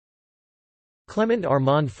Clement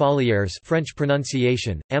Armand Fallières, French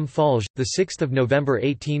pronunciation, M. Falge, the 6th of November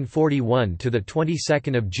 1841 to the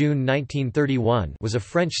 22nd of June 1931, was a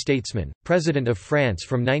French statesman, president of France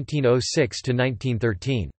from 1906 to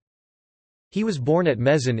 1913. He was born at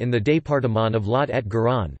Mézin in the département of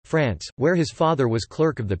Lot-et-Garonne, France, where his father was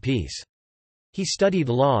clerk of the peace. He studied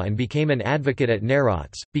law and became an advocate at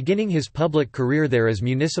Nérac, beginning his public career there as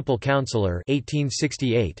municipal councillor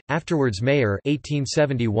 1868, afterwards mayor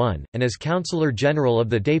 1871, and as councillor general of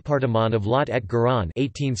the département of Lot-et-Garonne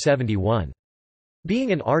 1871.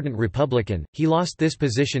 Being an ardent Republican, he lost this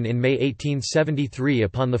position in May 1873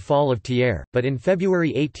 upon the fall of Thiers, but in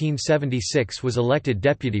February 1876 was elected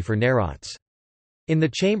deputy for Nérac. In the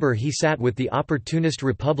chamber he sat with the opportunist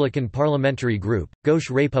Republican parliamentary group, Gauche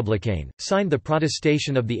Républicaine, signed the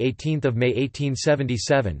protestation of 18 May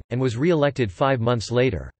 1877, and was re-elected 5 months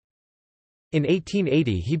later. In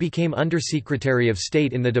 1880 he became Undersecretary of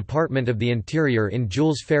State in the Department of the Interior in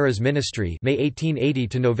Jules Ferry's ministry May 1880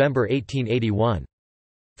 to November 1881.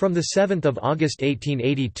 From 7 August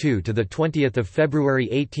 1882 to 20 February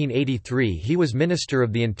 1883 he was Minister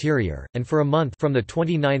of the Interior, and for a month from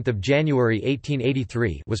 29 January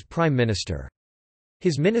 1883 was Prime Minister.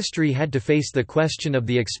 His ministry had to face the question of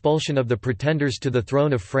the expulsion of the pretenders to the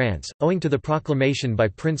throne of France, owing to the proclamation by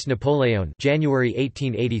Prince Napoleon January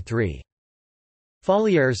 1883.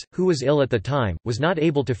 Fallières, who was ill at the time, was not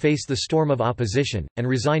able to face the storm of opposition, and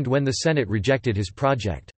resigned when the Senate rejected his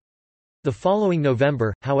project. The following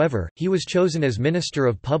November, however, he was chosen as Minister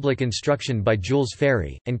of Public Instruction by Jules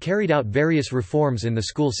Ferry, and carried out various reforms in the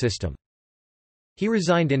school system. He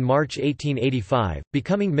resigned in March 1885,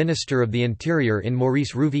 becoming Minister of the Interior in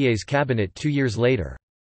Maurice Rouvier's cabinet 2 years later.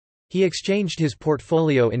 He exchanged his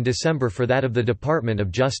portfolio in December for that of the Department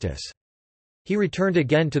of Justice. He returned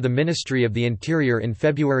again to the Ministry of the Interior in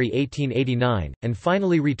February 1889, and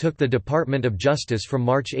finally retook the Department of Justice from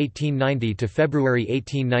March 1890 to February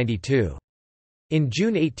 1892. In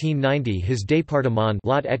June 1890 his département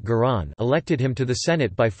Lot-et-Garonne elected him to the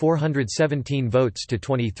Senate by 417 votes to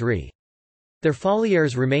 23. Their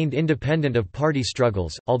Fallières remained independent of party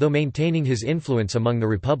struggles, although maintaining his influence among the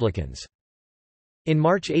Republicans. In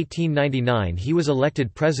March 1899 he was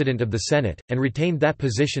elected President of the Senate, and retained that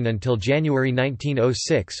position until January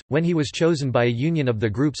 1906, when he was chosen by a union of the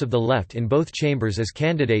groups of the left in both chambers as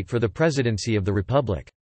candidate for the presidency of the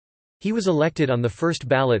Republic. He was elected on the first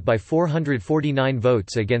ballot by 449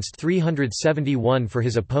 votes against 371 for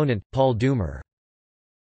his opponent, Paul Doumer.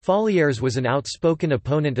 Fallières was an outspoken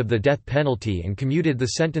opponent of the death penalty and commuted the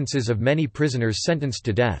sentences of many prisoners sentenced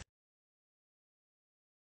to death.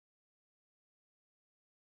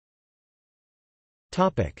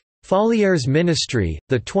 Fallières' ministry,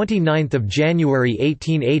 29 January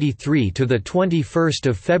 1883 to 21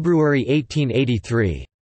 February 1883.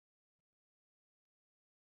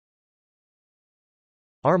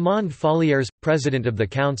 Armand Fallières, President of the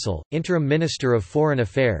Council, Interim Minister of Foreign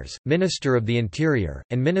Affairs, Minister of the Interior,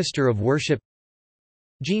 and Minister of Worship.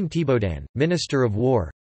 Jean Thibaudan, Minister of War.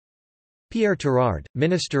 Pierre Tirard,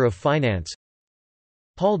 Minister of Finance.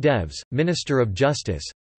 Paul Deves, Minister of Justice.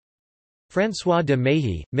 François de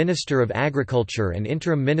Mailly, Minister of Agriculture and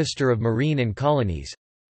Interim Minister of Marine and Colonies.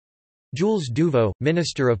 Jules Duveau,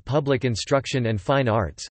 Minister of Public Instruction and Fine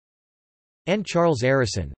Arts. Anne-Charles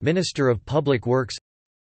Harrison, Minister of Public Works.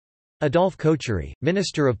 Adolphe Cochery,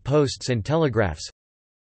 Minister of Posts and Telegraphs.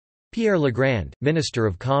 Pierre Legrand, Minister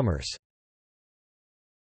of Commerce.